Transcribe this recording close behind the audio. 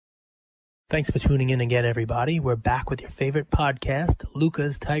Thanks for tuning in again, everybody. We're back with your favorite podcast,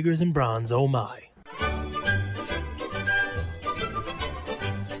 Luca's Tigers and Bronze. Oh my.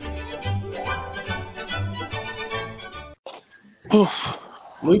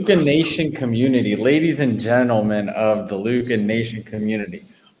 Luca Nation community, ladies and gentlemen of the Luca Nation community.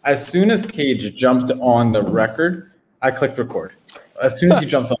 As soon as Cage jumped on the record, I clicked record. As soon as he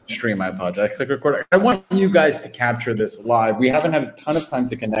jumped on the stream, I apologize. I clicked record. I want you guys to capture this live. We haven't had a ton of time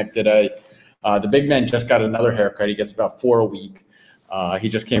to connect today. The big man just got another haircut. He gets about 4 a week. He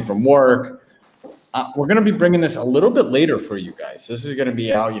just came from work. We're going to be bringing this a little bit later for you guys. This is going to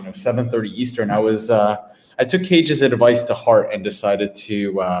be out, 7:30 Eastern. I took Cage's advice to heart and decided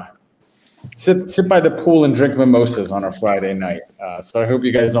to sit by the pool and drink mimosas on a Friday night. So I hope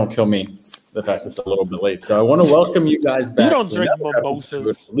you guys don't kill me the fact it's a little bit late. So I want to welcome you guys back. You don't drink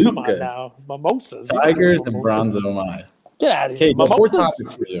mimosas. Come on now. Mimosas. Tigers and Bronze. Oh my. Get out of here. Cage, 4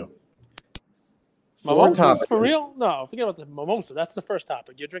 topics for you. Mimosas for real? No, forget about the mimosa. That's the first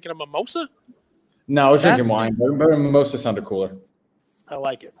topic. You're drinking a mimosa? No, I was drinking wine, but mimosa sounded cooler. I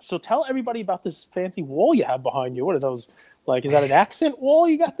like it. So tell everybody about this fancy wall you have behind you. What are those? Like, is that an accent wall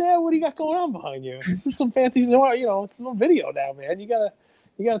you got there? What do you got going on behind you? This is some fancy, it's no video now, man. You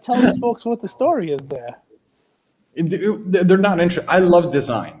gotta tell these folks what the story is there. They're not interested. I love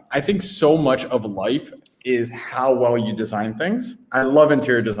design. I think so much of life is how well you design things. I love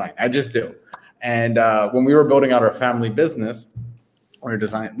interior design. I just do. And when we were building out our family business, we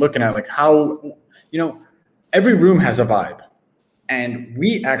were looking at like how, every room has a vibe. And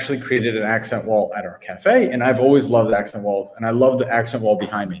we actually created an accent wall at our cafe. And I've always loved accent walls. And I love the accent wall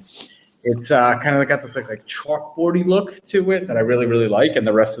behind me. It's kind of got this like chalkboardy look to it that I really, really like. And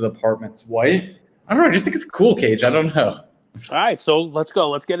the rest of the apartment's white. I don't know. I just think it's cool, Cage. I don't know. All right. So let's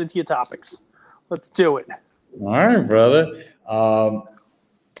go. Let's get into your topics. Let's do it. All right, brother.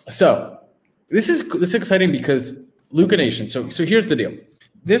 So this is exciting because Luca Nation. So here's the deal.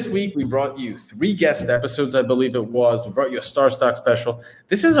 This week we brought you 3 guest episodes, I believe it was. We brought you a Star Stock special.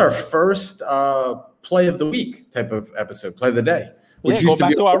 This is our first play of the week type of episode, play of the day. Which go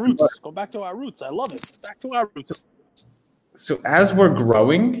back to our roots. Go back to our roots. I love it. Back to our roots. So as we're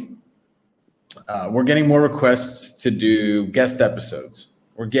growing, we're getting more requests to do guest episodes.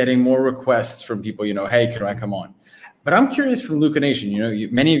 We're getting more requests from people, hey, can I come on? But I'm curious from Luca Nation,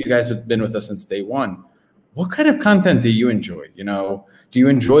 many of you guys have been with us since day one. What kind of content do you enjoy? Do you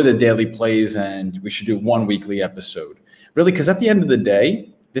enjoy the daily plays and we should do 1 weekly episode? Really, because at the end of the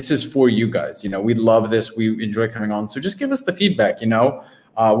day, this is for you guys. We love this. We enjoy coming on. So just give us the feedback,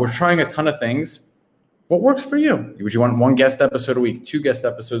 We're trying a ton of things. What works for you? Would you want 1 guest episode a week, 2 guest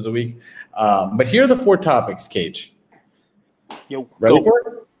episodes a week? But here are the 4 topics, Cage. Yo, ready for it?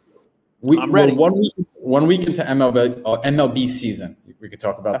 I'm ready. We're 1 week into MLB season. We could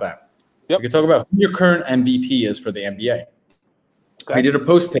talk about that. Yep. We could talk about who your current MVP is for the NBA. Okay. We did a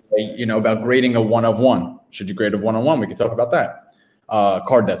post today, about grading a 1 of 1. Should you grade a 1 on 1? We could talk about that.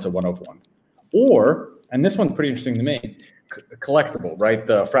 Card that's a 1 of 1. Or, and this one's pretty interesting to me, collectible, right?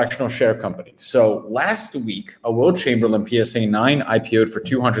 The fractional share company. So last week, a Will Chamberlain PSA 9 IPO'd for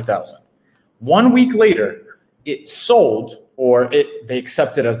 $200,000. 1 week later, it sold, or they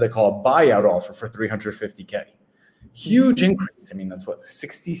accepted, as they call a buyout offer, for $350K. Huge increase. I mean, that's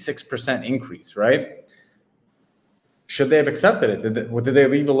 66% increase, right? Should they have accepted it? Did they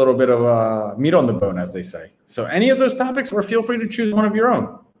leave a little bit of meat on the bone, as they say? So any of those topics, or feel free to choose one of your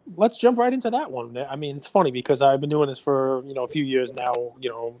own. Let's jump right into that one. I mean, it's funny because I've been doing this for, a few years now,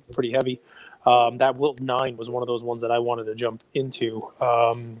 pretty heavy. That Wilt 9 was one of those ones that I wanted to jump into.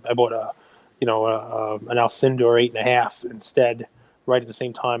 I bought an Alcindor 8.5 instead, right at the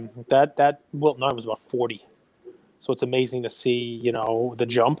same time. That Wilt 9 was about 40. So it's amazing to see, the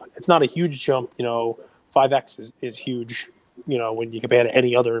jump. It's not a huge jump, 5X is huge, when you compare to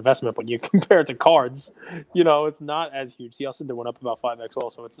any other investment. When you compare it to cards, it's not as huge. The Alcindor went up about 5X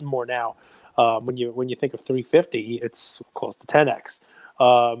also. It's more now. When you think of 350, it's close to 10X.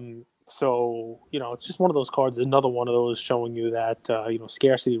 So, it's just one of those cards, another one of those showing you that,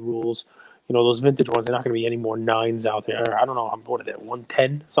 scarcity rules. Those vintage ones, they're not going to be any more 9s out there. I don't know, what are they,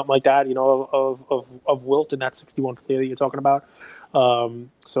 110, something like that, of Wilt in that 61 clear that you're talking about.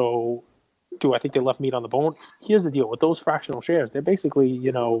 So do I think they left meat on the bone? Here's the deal. With those fractional shares, they're basically,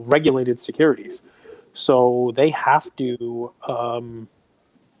 regulated securities. So they have to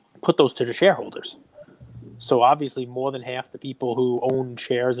put those to the shareholders. So obviously more than half the people who own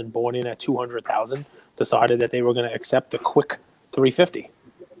shares and bought in at 200,000 decided that they were going to accept the quick 350.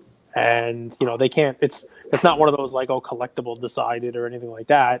 And they can't. It's not one of those like collectible decided or anything like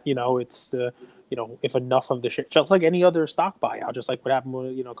that. It's the if enough of the shit, just like any other stock buyout, just like what happened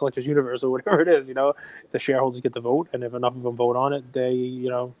with Collectors Universe or whatever it is. The shareholders get the vote, and if enough of them vote on it, they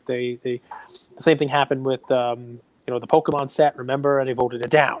the same thing happened with the Pokemon set. Remember, and they voted it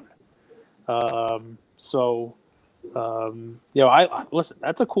down. I listen.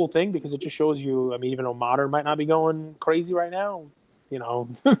 That's a cool thing because it just shows you. I mean, even though modern might not be going crazy right now,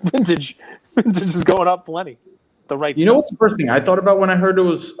 vintage is going up plenty. The right. You know what the first thing I thought about when I heard it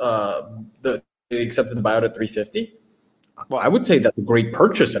was they accepted the buyout at 350. Well, I would say that's a great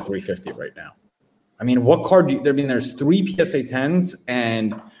purchase at 350 right now. I mean, what card do you, there's 3 PSA 10s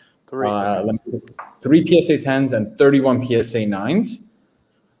and 3 PSA 10s and 31 PSA 9s.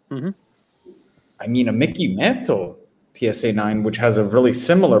 Mm-hmm. I mean, a Mickey Mantle PSA 9, which has a really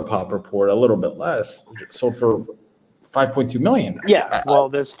similar pop report, a little bit less, sold for $5.2 million. Yeah, well,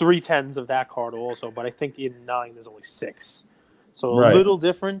 there's 3 10s of that card also, but I think in 9 there's only 6. So a little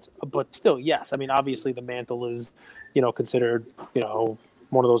different, but still, yes. I mean, obviously the Mantle is, considered,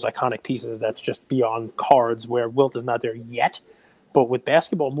 one of those iconic pieces that's just beyond cards where Wilt is not there yet. But with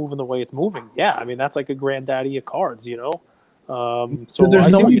basketball moving the way it's moving, yeah, I mean, that's like a granddaddy of cards, So there's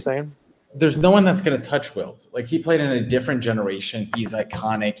I see what you're saying. There's no one that's going to touch Wilt. Like, he played in a different generation. He's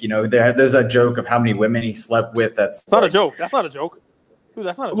iconic. There's a joke of how many women he slept with. That's not a joke. That's not a joke. Dude,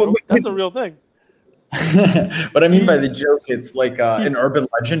 that's not a joke. That's a real thing. But I mean by the joke, it's like an urban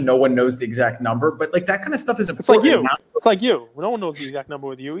legend. No one knows the exact number, but like that kind of stuff is important. It's like you. No one knows the exact number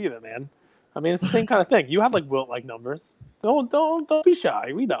with you either, man. I mean, it's the same kind of thing. You have like Wilt-like numbers. Don't be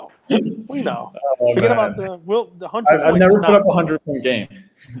shy. We know. Oh, forget about the Wilt. The 100. I've never put up a 100-point game.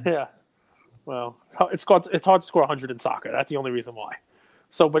 Yeah. Well, it's hard to score 100 in soccer. That's the only reason why.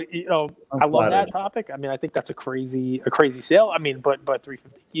 So, but I love that topic. I mean, I think that's a crazy sale. I mean, but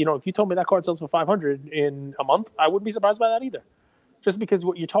 350. If you told me that card sells for 500 in a month, I wouldn't be surprised by that either. Just because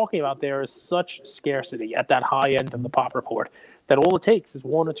what you're talking about there is such scarcity at that high end of the pop report that all it takes is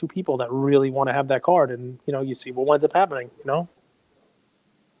 1 or 2 people that really want to have that card, and you see what winds up happening.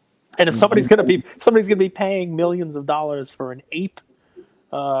 And if somebody's gonna be paying millions of dollars for an ape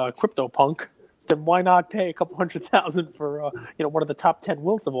CryptoPunk, then why not pay a couple $100,000 for one of the top 10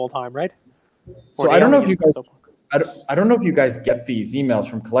 Wilts of all time, right? So I don't know if you guys, I don't know if you guys get these emails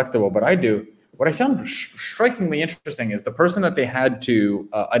from Collectible, but I do. What I found strikingly interesting is the person that they had to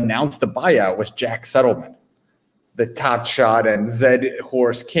announce the buyout was Jack Settlement, the Top Shot and Zed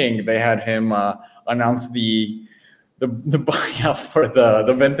Horse King. They had him announce the buyout for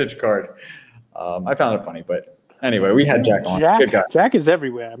the vintage card. I found it funny, but. Anyway, we had Jack on. Good guy. Jack is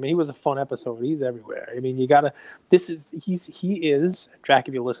everywhere. I mean, he was a fun episode. He's everywhere. I mean, he is Jack.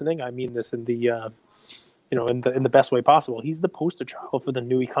 If you're listening, I mean this in the, in the best way possible. He's the poster child for the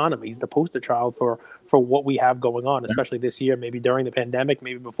new economy. He's the poster child for what we have going on, especially this year, maybe during the pandemic,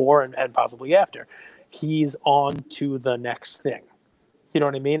 maybe before, and possibly after. He's on to the next thing. You know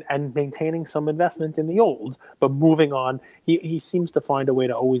what I mean? And maintaining some investment in the old, but moving on. He seems to find a way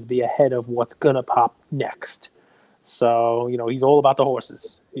to always be ahead of what's gonna pop next. So, he's all about the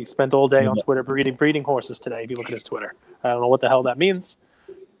horses. He spent all day on Twitter breeding horses today, if you look at his Twitter. I don't know what the hell that means,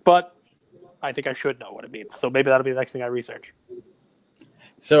 but I think I should know what it means. So maybe that'll be the next thing I research.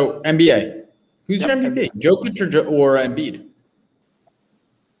 So, NBA. Who's your MVP? Jokic or Embiid?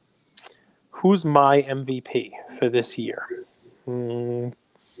 Who's my MVP for this year?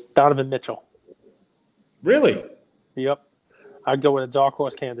 Donovan Mitchell. Really? Yep. I'd go with a dark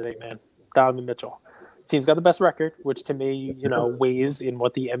horse candidate, man. Donovan Mitchell. Team's got the best record, which to me, weighs in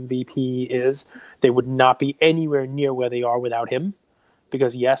what the MVP is. They would not be anywhere near where they are without him.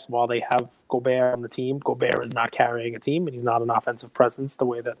 Because yes, while they have Gobert on the team, Gobert is not carrying a team, and he's not an offensive presence the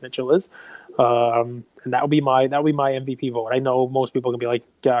way that Mitchell is. And that would be my MVP vote. I know most people can be like,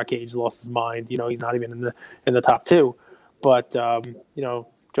 Gage lost his mind. He's not even in the top 2. But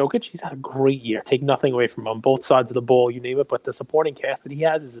Jokic, he's had a great year. Take nothing away from him. Both sides of the ball, you name it. But the supporting cast that he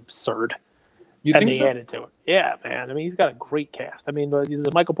has is absurd. You think so? Added to it. Yeah, man. I mean, he's got a great cast. I mean,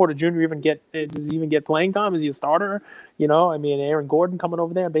 does Michael Porter Jr. does he even get playing time? Is he a starter? I mean, Aaron Gordon coming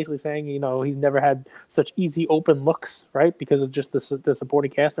over there and basically saying, he's never had such easy open looks, right? Because of just the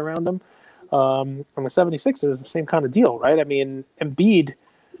supporting cast around him. On the 76ers, the same kind of deal, right? I mean, Embiid,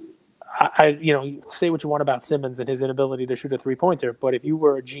 say what you want about Simmons and his inability to shoot a three-pointer, but if you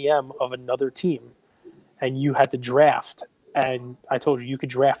were a GM of another team and you had to draft, and I told you could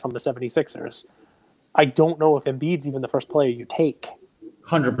draft from the 76ers, I don't know if Embiid's even the first player you take.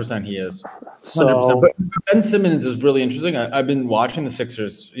 100% he is. 100%. But Ben Simmons is really interesting. I've been watching the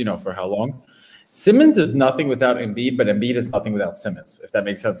Sixers, for how long? Simmons is nothing without Embiid, but Embiid is nothing without Simmons, if that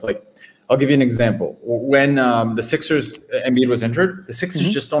makes sense. Like, I'll give you an example. When the Sixers, Embiid was injured, the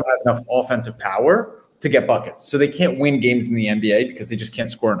Sixers just don't have enough offensive power to get buckets. So they can't win games in the NBA because they just can't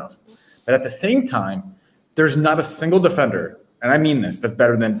score enough. But at the same time, there's not a single defender, and I mean this, that's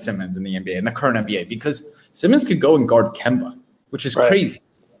better than Simmons in the NBA, in the current NBA, because Simmons could go and guard Kemba, which is crazy.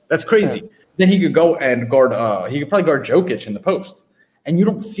 That's crazy. Yeah. Then he could go and guard, he could probably guard Jokic in the post. And you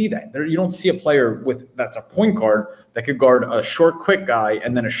don't see that. You don't see a player that's a point guard that could guard a short, quick guy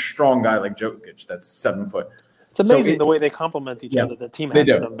and then a strong guy like Jokic that's 7 foot. It's amazing the way they complement each other. The team has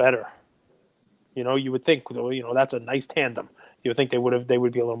done better. You know, you would think, that's a nice tandem. You would think they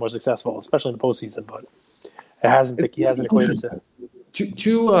would be a little more successful, especially in the postseason, but it hasn't. He hasn't equated to.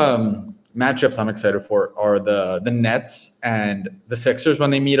 Two matchups I'm excited for are the Nets and the Sixers when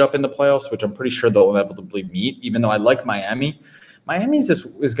they meet up in the playoffs, which I'm pretty sure they'll inevitably meet. Even though I like Miami, Miami's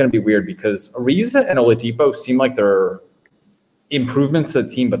is going to be weird because Ariza and Oladipo seem like they're improvements to the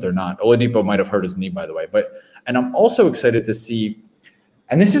team, but they're not. Oladipo might have hurt his knee, by the way. And I'm also excited to see.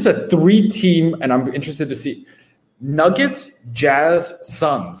 And this is a 3-team, and I'm interested to see Nuggets, Jazz,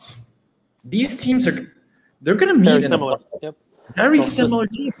 Suns. These teams they're going to meet very similar. Yep. Very similar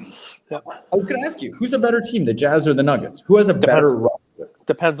team. Yep. I was going to ask you, who's a better team, the Jazz or the Nuggets? Who has a better roster?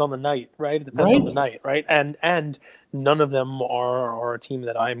 Depends on the night, right? It depends on the night, right? And none of them are a team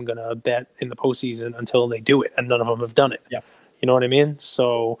that I'm going to bet in the postseason until they do it, and none of them have done it. Yeah. You know what I mean?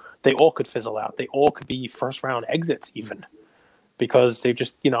 So they all could fizzle out. They all could be first-round exits even. Because they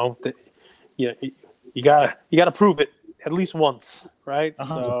just, you gotta prove it at least once, right?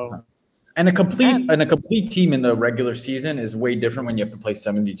 So, and a complete team in the regular season is way different when you have to play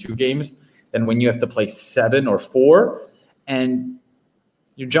 72 games than when you have to play 7 or 4, and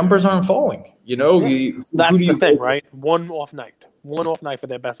your jumpers aren't falling. That's the thing, right? One off night for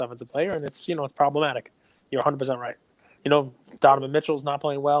their best offensive player, and it's it's problematic. You're 100% right. Donovan Mitchell's not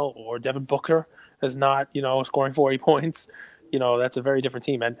playing well, or Devin Booker is not, scoring 40 points. That's a very different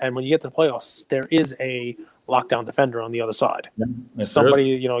team. And when you get to the playoffs, there is a lockdown defender on the other side. Yeah. Yes, somebody,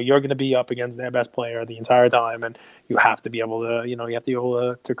 you're going to be up against their best player the entire time, and you have to be able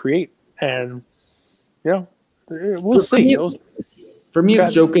to, to create. And, we'll see. For me,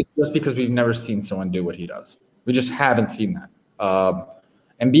 it's Jokic just because we've never seen someone do what he does. We just haven't seen that.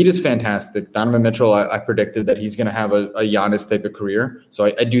 Embiid is fantastic. Donovan Mitchell, I predicted that he's going to have a Giannis type of career. So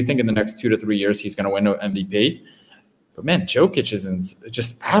I do think in the next 2 to 3 years, he's going to win an MVP. But man, Jokic is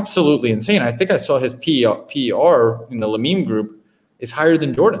just absolutely insane. I think I saw his PR in the Lamine group is higher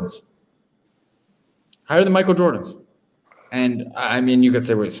than Jordan's, higher than Michael Jordan's. And I mean, you could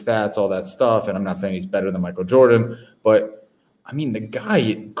say with stats, all that stuff, and I'm not saying he's better than Michael Jordan, but I mean, the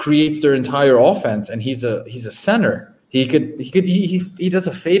guy creates their entire offense, and he's a center. He does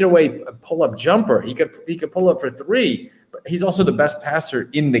a fadeaway pull up jumper. He could pull up for 3, but he's also the best passer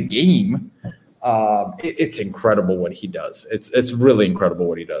in the game. It's incredible what he does. It's really incredible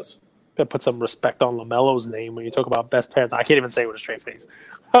what he does. Gotta put some respect on LaMelo's name when you talk about best passer. I can't even say it with a straight face.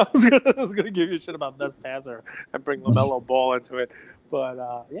 I was gonna give you shit about best passer and bring LaMelo Ball into it, but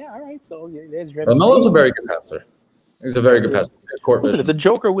all right. So there's LaMelo's a very good passer. He's a very good passer. Listen, if the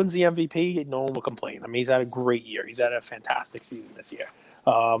Joker wins the MVP, no one will complain. I mean, he's had a great year. He's had a fantastic season this year.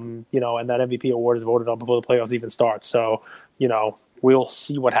 And that MVP award is voted on before the playoffs even start. So, we'll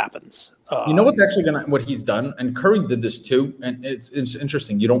see what happens. What's actually what he's done, and Curry did this too, and it's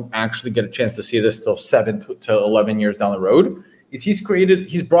interesting. You don't actually get a chance to see this till 7 to 11 years down the road. He's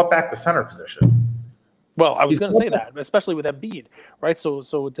brought back the center position. Well, I was going to say that, especially with Embiid, right?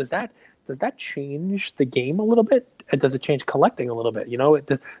 So does that change the game a little bit? And does it change collecting a little bit?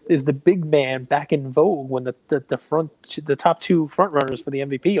 Is the big man back in vogue when the top 2 front runners for the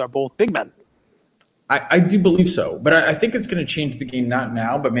MVP are both big men? I do believe so, but I think it's going to change the game, not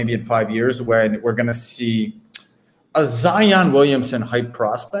now, but maybe in 5 years when we're going to see a Zion Williamson hype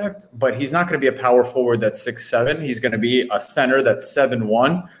prospect, but he's not going to be a power forward that's 6'7". He's going to be a center that's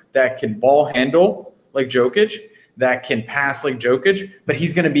 7'1", that can ball handle like Jokic, that can pass like Jokic, but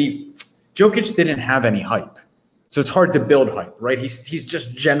he's going to be – Jokic didn't have any hype, so it's hard to build hype, right? He's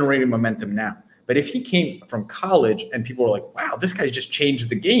just generating momentum now. But if he came from college and people were like, wow, this guy's just changed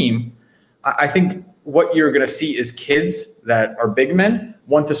the game, I think – what you're going to see is kids that are big men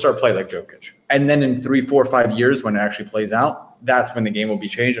want to start play like Jokic. And then in 3, 4, 5 years, when it actually plays out, that's when the game will be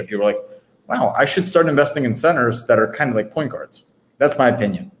changed. And people are like, wow, I should start investing in centers that are kind of like point guards. That's my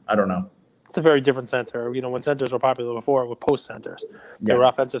opinion. I don't know. It's a very different center. When centers were popular before, with post centers. They were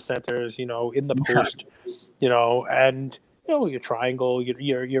offensive centers, in the post, and your triangle,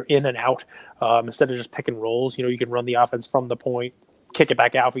 you're in and out. Instead of just pick and rolls, you can run the offense from the point kick it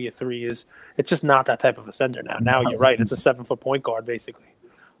back out for your threes. It's just not that type of a sender now. Now you're right. It's a 7-foot point guard, basically.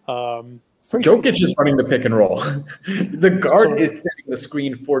 Jokic is running the pick and roll. The guard is setting the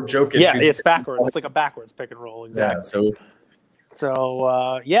screen for Jokic. Yeah, it's backwards. It's like a backwards pick and roll. Exactly. Yeah,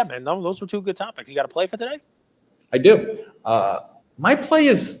 so man, those were two good topics. You got a play for today? I do. My play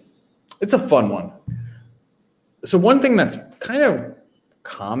it's a fun one. So one thing that's kind of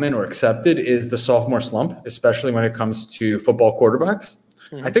common or accepted is the sophomore slump, especially when it comes to football quarterbacks.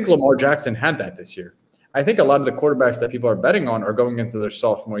 Mm-hmm. I think Lamar Jackson had that this year. I think a lot of the quarterbacks that people are betting on are going into their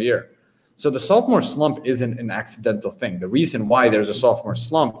sophomore year. So the sophomore slump isn't an accidental thing. The reason why there's a sophomore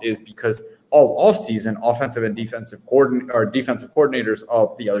slump is because all offseason, offensive and defensive coordinators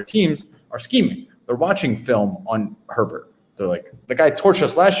of the other teams are scheming. They're watching film on Herbert. They're like, the guy torched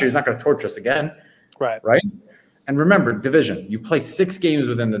us last year. He's not going to torch us again. Right. And remember, division. You play 6 games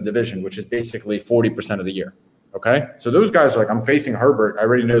within the division, which is basically 40% of the year. Okay? So those guys are like, I'm facing Herbert. I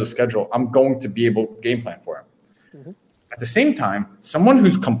already know the schedule. I'm going to be able to game plan for him. Mm-hmm. At the same time, someone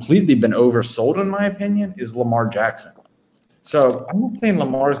who's completely been oversold, in my opinion, is Lamar Jackson. So I'm not saying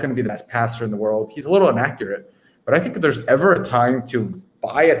Lamar is going to be the best passer in the world. He's a little inaccurate. But I think if there's ever a time to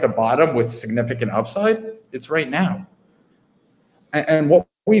buy at the bottom with significant upside, it's right now. And what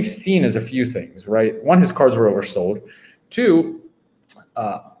we've seen is a few things, right? One, his cards were oversold. 2,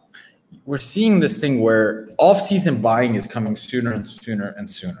 we're seeing this thing where off-season buying is coming sooner and sooner and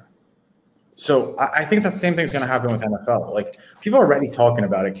sooner. So I think that same thing's going to happen with NFL. Like, people are already talking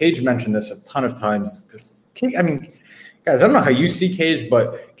about it. Cage mentioned this a ton of times. Because, guys, I don't know how you see Cage,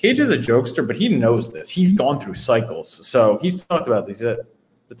 but Cage is a jokester, but he knows this. He's gone through cycles. So he's talked about this. The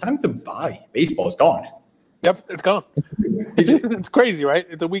time to buy baseball is gone. Yep, it's gone. It's crazy, right?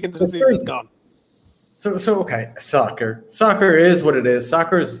 It's a week into the season, it's gone. So okay, soccer. Soccer is what it is.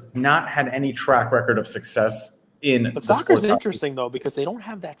 Soccer's not had any track record of success in. But soccer's interesting though, because they don't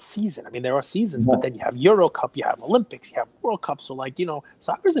have that season. I mean, there are seasons, but then you have Euro Cup, you have Olympics, you have World Cup. So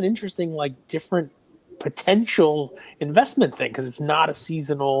soccer's an interesting, different potential investment thing because it's not a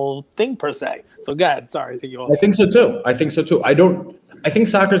seasonal thing per se. So go ahead. Sorry, I think so too. I think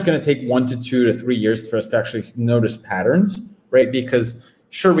soccer is going to take 1 to 2 to 3 years for us to actually notice patterns, right? Because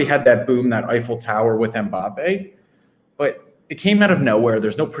sure, we had that boom, that Eiffel Tower with Mbappe, but it came out of nowhere.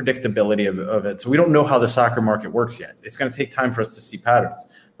 There's no predictability of it. So we don't know how the soccer market works yet. It's going to take time for us to see patterns.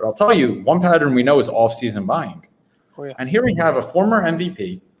 But I'll tell you, one pattern we know is off-season buying. Oh, yeah. And here we have a former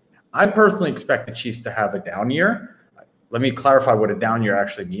MVP. I personally expect the Chiefs to have a down year. Let me clarify what a down year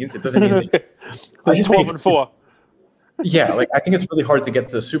actually means. It doesn't mean 12-4. Yeah, I think it's really hard to get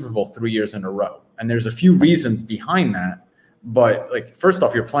to the Super Bowl 3 years in a row. And there's a few reasons behind that. But first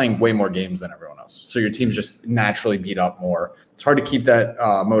off, you're playing way more games than everyone else. So your team's just naturally beat up more. It's hard to keep that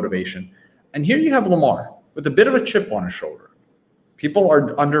motivation. And here you have Lamar with a bit of a chip on his shoulder. People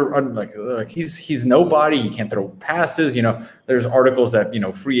are he's nobody. He can't throw passes. There's articles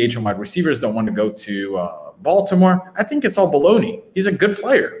that, free agent wide receivers don't want to go to Baltimore. I think it's all baloney. He's a good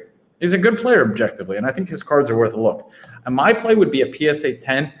player. He's a good player objectively, and I think his cards are worth a look. And my play would be a PSA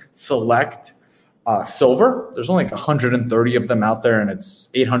 10 select silver. There's only 130 of them out there, and it's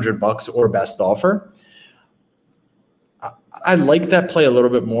 $800 or best offer. I like that play a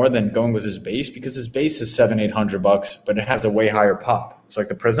little bit more than going with his base because his base is $700-800, but it has a way higher pop. It's like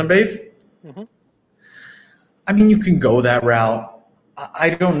the Prism base. Mm-hmm. I mean, you can go that route.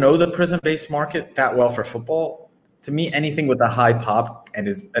 I don't know the Prism base market that well for football. To me, anything with a high pop and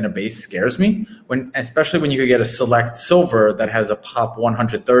a base scares me. Especially when you could get a select silver that has a pop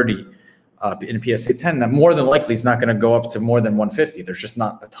 130 in a PSA 10, that more than likely is not going to go up to more than 150. There's just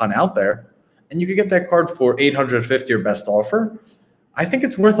not a ton out there. And you could get that card for $850 or best offer. I think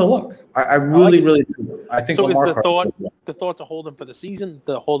it's worth a look. I really do. I think so. Is the thought to hold him for the season,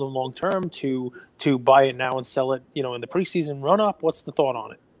 to hold him long term, to buy it now and sell it, in the preseason run up? What's the thought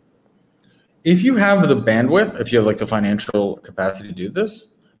on it? If you have the bandwidth, if you have the financial capacity to do this,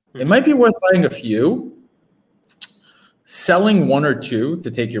 it might be worth buying a few, selling 1 or 2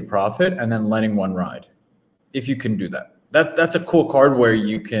 to take your profit, and then letting one ride. If you can do that, that's a cool card where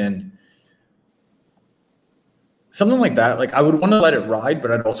you can. Something like that, I would want to let it ride,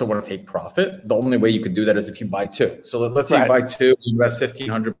 but I'd also want to take profit. The only way you could do that is if you buy 2. So let's say you buy 2, you invest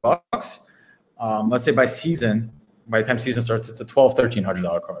 $1,500. Let's say by the time season starts, it's a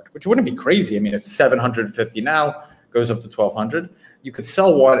 $1,200-1,300 card, which wouldn't be crazy. I mean, it's $750 now, goes up to $1,200. You could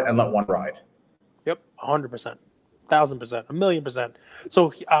sell one and let one ride. Yep, 100%, 1,000%, 1,000,000%.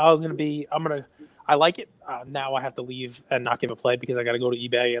 So I like it. Now I have to leave and not give a play because I got to go to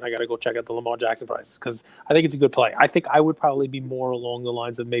eBay and I got to go check out the Lamar Jackson price because I think it's a good play. I think I would probably be more along the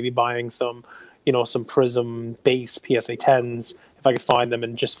lines of maybe buying some Prism base PSA 10s if I could find them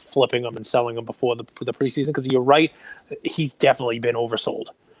and just flipping them and selling them before the preseason. Because you're right, he's definitely been oversold.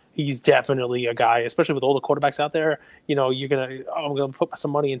 He's definitely a guy, especially with all the quarterbacks out there. I'm gonna put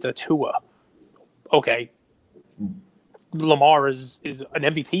some money into Tua. Okay, Lamar is an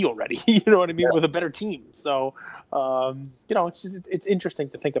MVP already. You know what I mean, with a better team. So, it's interesting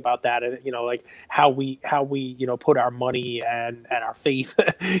to think about that, and like how we put our money and our faith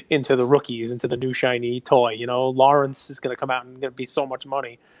into the rookies, into the new shiny toy. Lawrence is going to come out and going to be so much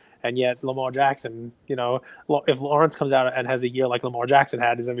money, and yet Lamar Jackson, if Lawrence comes out and has a year like Lamar Jackson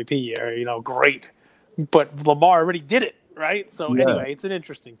had his MVP year, great, but Lamar already did it, right? So anyway, it's an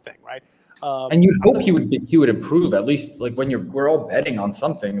interesting thing, right? And you'd hope he would improve, at least like when we're all betting on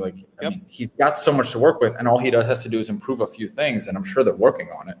something. Like, I mean, he's got so much to work with, and all he has to do is improve a few things, and I'm sure they're working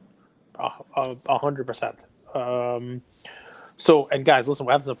on it. 100%. So, and guys, listen,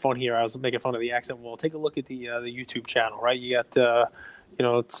 we're having some fun here. I was making fun of the accent. Well, take a look at the YouTube channel, right? You got,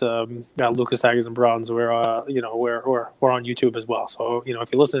 it's got Lucas Tigers and Bronze. We're on YouTube as well. So, if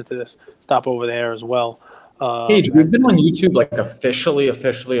you're listening to this, stop over there as well. Cage, we've been on YouTube, like officially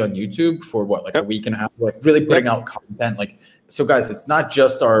on YouTube for a week and a half, like really putting out content. Like, so guys, it's not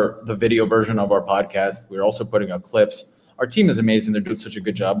just the video version of our podcast. We're also putting out clips. Our team is amazing. They're doing such a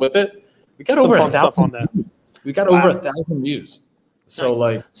good job with it. We got over 1,000. We got over 1,000 views. So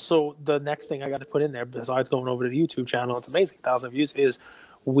nice. So the next thing I got to put in there, besides going over to the YouTube channel, it's amazing, 1,000 views, is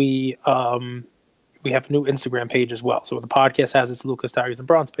we have a new Instagram page as well. So the podcast has its Lucas Tigers and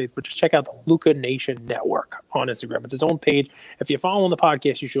Bronze page, but just check out the Luca Nation Network on Instagram. It's its own page. If you're following the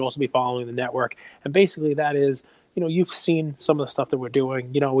podcast, you should also be following the network. And basically that is, you've seen some of the stuff that we're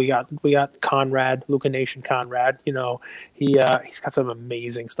doing. We got Conrad, Luca Nation Conrad. He's got some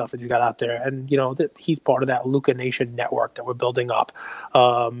amazing stuff that he's got out there, and that he's part of that Luca Nation network that we're building up.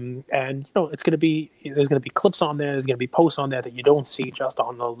 And there's gonna be clips on there. There's gonna be posts on there that you don't see just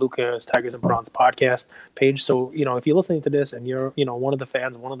on the Lucas Tigers and Bronze podcast page. So if you're listening to this and you're one of the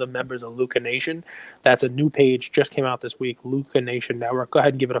fans, one of the members of Luca Nation, that's a new page just came out this week. Luca Nation Network. Go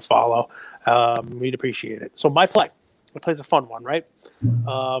ahead and give it a follow. We'd appreciate it. So my play's a fun one, right?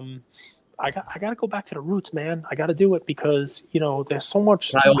 I got to go back to the roots, man. I got to do it because there's so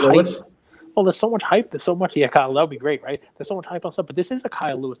much Kyle Lewis. Well, there's so much hype. There's so much. Yeah, Kyle, that would be great, right? There's so much hype on stuff, but this is a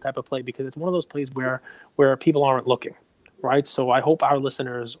Kyle Lewis type of play because it's one of those plays where people aren't looking, right? So I hope our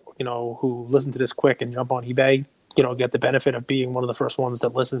listeners, who listen to this quick and jump on eBay, get the benefit of being one of the first ones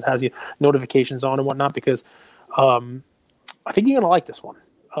that listens, has your notifications on and whatnot, because I think you're gonna like this one.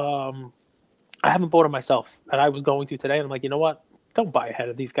 I haven't bought it myself, and I was going to today, and I'm like, you know what? Don't buy ahead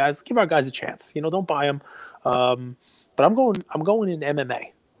of these guys. Give our guys a chance. Don't buy them. But I'm going in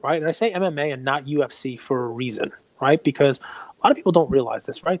MMA, right? And I say MMA and not UFC for a reason, right? Because a lot of people don't realize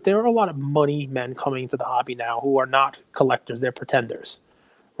this, right? There are a lot of money men coming into the hobby now who are not collectors. They're pretenders,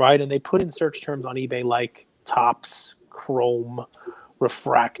 right? And they put in search terms on eBay like Topps, Chrome,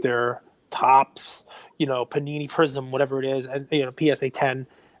 Refractor, Topps, Panini Prism, whatever it is, and PSA 10.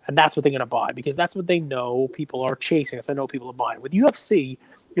 And that's what they're going to buy because that's what they know people are chasing. If they know people are buying. With UFC,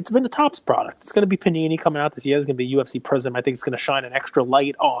 it's been the Topps product. It's going to be Panini coming out this year. It's going to be UFC Prism. I think it's going to shine an extra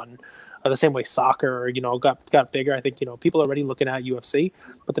light on the same way soccer, got bigger. I think, people are already looking at UFC.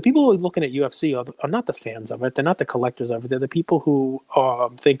 But the people who are looking at UFC are not the fans of it. They're not the collectors of it. They're the people who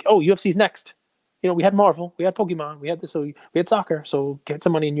think, oh, UFC's next. We had Marvel. We had Pokemon. We had this. So we had soccer. So get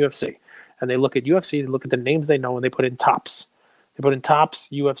some money in UFC. And they look at UFC. They look at the names they know, and they put in Topps. They put in Topps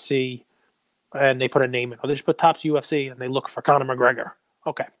UFC, and they put a name in. Or they just put Topps UFC, and they look for Conor McGregor.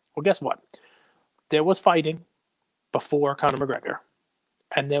 Okay. Well, guess what? There was fighting before Conor McGregor,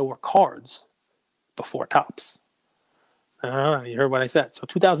 and there were cards before Topps. You heard what I said. So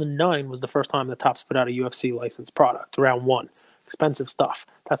 2009 was the first time that Topps put out a UFC licensed product, round one. Expensive stuff.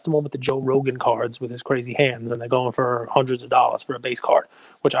 That's the one with the Joe Rogan cards with his crazy hands, and they're going for hundreds of dollars for a base card,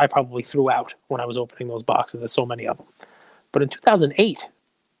 which I probably threw out when I was opening those boxes. There's so many of them. But in 2008,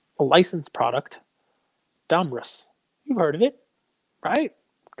 a licensed product, Donruss. You've heard of it, right?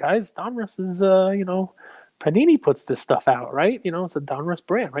 Guys, Donruss is, Panini puts this stuff out, right? It's a Donruss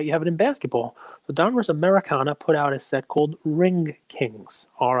brand, right? You have it in basketball. So Donruss Americana put out a set called Ring Kings,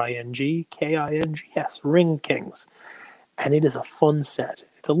 RINGKINGS, Ring Kings. And it is a fun set.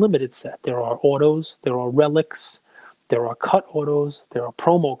 It's a limited set. There are autos, there are relics, there are cut autos, there are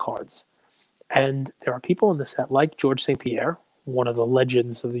promo cards. And there are people in the set like George St. Pierre, one of the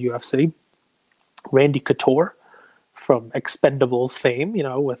legends of the UFC, Randy Couture from Expendables fame,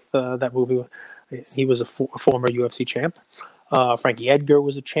 with that movie. He was a former UFC champ. Frankie Edgar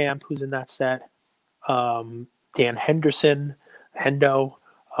was a champ who's in that set. Dan Henderson, Hendo,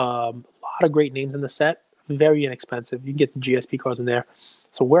 a lot of great names in the set. very inexpensive. You can get the GSP cards in there.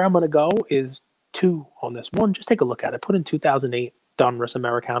 So where I'm going to go is 2 on this. One, just take a look at it. Put in 2008 Donruss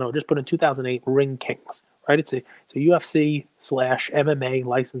Americano. Just put in 2008 Ring Kings. Right? It's a UFC / MMA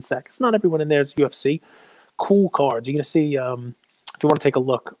licensed set. It's not everyone in there is UFC. Cool cards. You're going to see, if you want to take a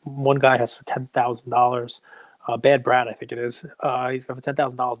look, one guy has for $10,000. Bad Brad, I think it is. He's got for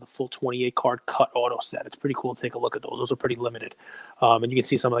 $10,000 the full 28 card cut auto set. It's pretty cool to take a look at those. Those are pretty limited. And you can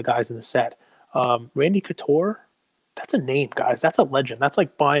see some of the guys in the set. Randy Couture, that's a name, guys. That's a legend. That's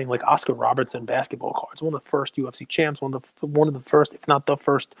like buying like Oscar Robertson basketball cards. One of the first UFC champs, one of the first, if not the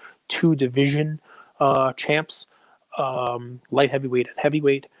first, 2 division champs, light heavyweight and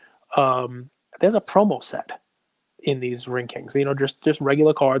heavyweight. There's a promo set in these Ring Kings. Just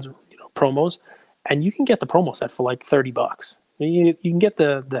regular cards, promos, and you can get the promo set for like $30. You can get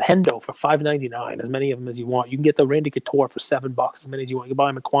the Hendo for $5.99, as many of them as you want. You can get the Randy Couture for $7, as many as you want. You can buy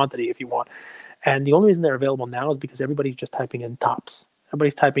them in quantity if you want. And the only reason they're available now is because everybody's just typing in Topps.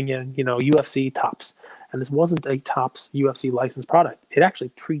 Everybody's typing in, UFC Topps. And this wasn't a Topps UFC licensed product. It actually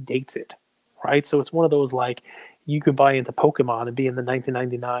predates it, right? So it's one of those like you could buy into Pokemon and be in the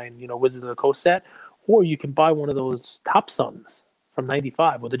 1999, Wizards of the Coast set, or you can buy one of those Top Suns from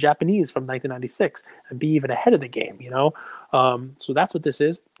 95 or the Japanese from 1996 and be even ahead of the game, So that's what this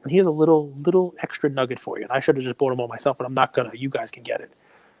is. And here's a little extra nugget for you. And I should have just bought them all myself, but I'm not gonna. You guys can get it.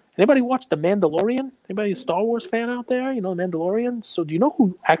 Anybody watch The Mandalorian? Anybody a Star Wars fan out there? The Mandalorian? So do you know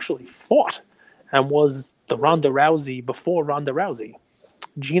who actually fought and was the Ronda Rousey before Ronda Rousey?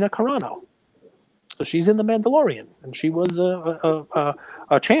 Gina Carano. So she's in The Mandalorian, and she was a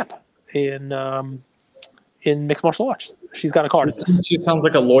champ in mixed martial arts. She's got a card in this. She sounds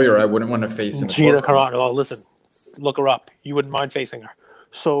like a lawyer I wouldn't want to face. Gina Carano. Oh, listen, look her up. You wouldn't mind facing her.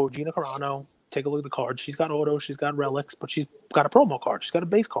 So Gina Carano, take a look at the card. She's got autos, she's got relics, but she's got a promo card. She's got a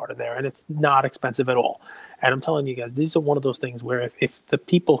base card in there, and it's not expensive at all. And I'm telling you guys, these are one of those things where if the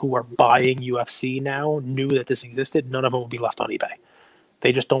people who are buying UFC now knew that this existed, none of them would be left on eBay.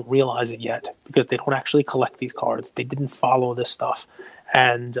 They just don't realize it yet because they don't actually collect these cards. They didn't follow this stuff.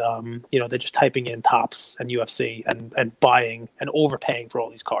 And, they're just typing in Topps and UFC and buying and overpaying for all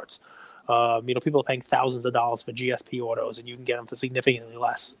these cards. People are paying thousands of dollars for GSP autos, and you can get them for significantly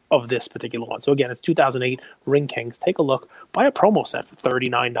less of this particular one. So again, it's 2008 Ring Kings. Take a look. Buy a promo set for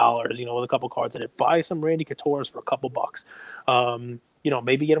 $39, with a couple cards in it. Buy some Randy Coutures for a couple bucks.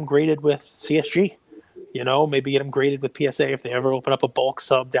 Maybe get them graded with CSG. Maybe get them graded with PSA if they ever open up a bulk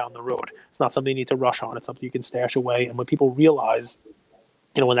sub down the road. It's not something you need to rush on. It's something you can stash away. And when people realize,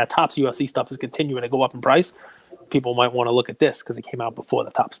 when that Topps UFC stuff is continuing to go up in price, people might want to look at this because it came out before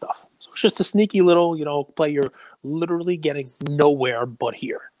the top stuff. So it's just a sneaky little, play you're literally getting nowhere but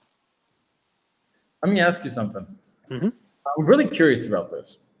here. Let me ask you something. Mm-hmm. I'm really curious about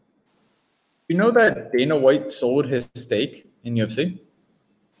this. You know that Dana White sold his stake in UFC?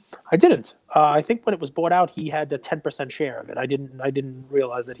 I didn't. I think when it was bought out, he had a 10% share of it. I didn't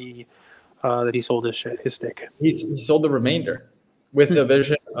realize that he sold his stake. He sold the remainder with the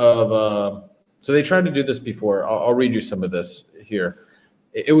vision of. So they tried to do this before. I'll read you some of this here.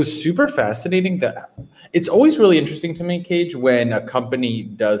 It was super fascinating. That it's always really interesting to me, Cage, when a company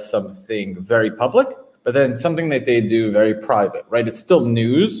does something very public, but then something that they do very private, right? It's still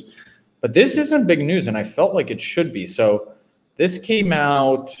news, but this isn't big news, and I felt like it should be. So this came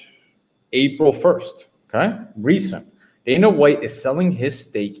out April 1st, okay? Recent. Dana White is selling his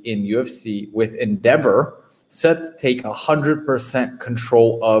stake in UFC with Endeavor set to take 100%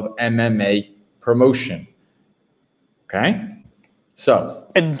 control of MMA promotion. Okay? So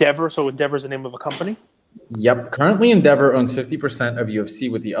Endeavor. So Endeavor's the name of a company? Yep. Currently, Endeavor owns 50% of UFC,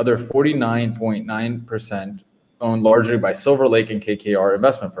 with the other 49.9% owned largely by Silver Lake and KKR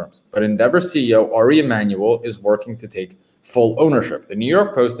investment firms. But Endeavor CEO Ari Emanuel is working to take full ownership. The New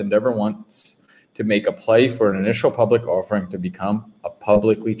York Post: Endeavor wants to make a play for an initial public offering to become a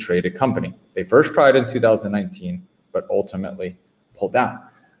publicly traded company. They first tried in 2019, but ultimately pulled out.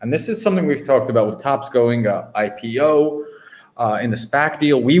 And this is something we've talked about with Topps going IPO, in the SPAC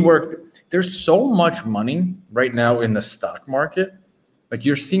deal. There's so much money right now in the stock market. Like,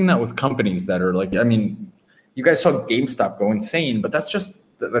 you're seeing that with companies that are like, you guys saw GameStop go insane, but that's just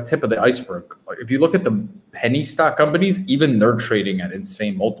the tip of the iceberg. If you look at the penny stock companies, even they're trading at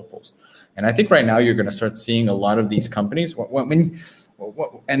insane multiples. And I think right now you're going to start seeing a lot of these companies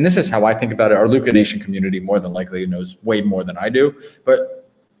and this is how I think about it. Our Luca Nation community more than likely knows way more than I do. But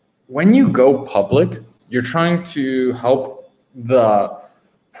when you go public, you're trying to help the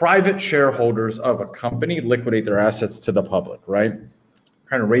private shareholders of a company liquidate their assets to the public, right?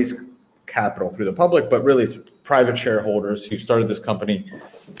 Trying to raise capital through the public, but really it's private shareholders who started this company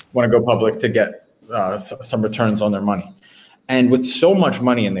want to go public to get some returns on their money. And with so much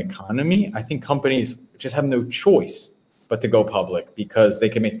money in the economy, I think companies just have no choice but to go public because they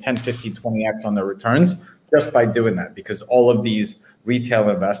can make 10, 15, 20x on their returns just by doing that, because all of these retail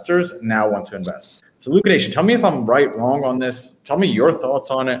investors now want to invest. So Luca Nation, tell me if I'm right, wrong on this. Tell me your thoughts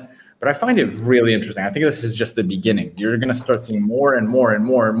on it. But I find it really interesting. I think this is just the beginning. You're going to start seeing more and more and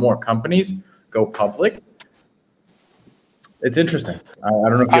more and more companies go public. It's interesting. I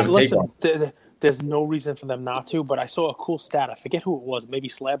don't know if you have a take on it. There's no reason for them not to, but I saw a cool stat. I forget who it was, maybe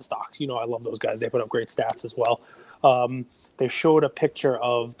Slab Stocks. You know, I love those guys. They put up great stats as well. They showed a picture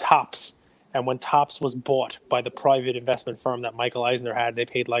of Topps, and when Topps was bought by the private investment firm that Michael Eisner had, they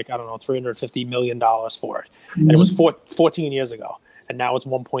paid like, I don't know, $350 million for it. Mm-hmm. And it was 14 years ago, and now it's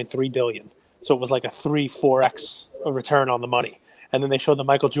 $1.3 billion. So it was like a 3-4x return on the money. And then they showed the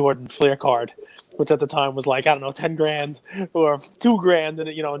Michael Jordan Fleer card, which at the time was like, I don't know, 10 grand or 2 grand.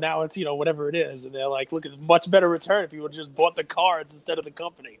 And, you know, now it's, you know, whatever it is. And they're like, look, it's a much better return if you would have just bought the cards instead of the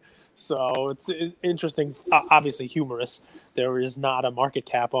company. So it's interesting, obviously humorous. There is not a market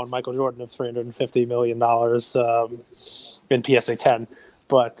cap on Michael Jordan of $350 million in PSA 10,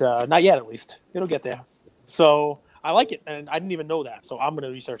 but not yet, at least. It'll get there. So I like it. And I didn't even know that. So I'm going to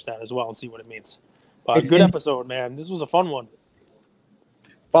research that as well and see what it means. But good episode, man. This was a fun one.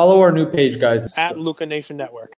 Follow our new page, guys. At Luca Nation Network.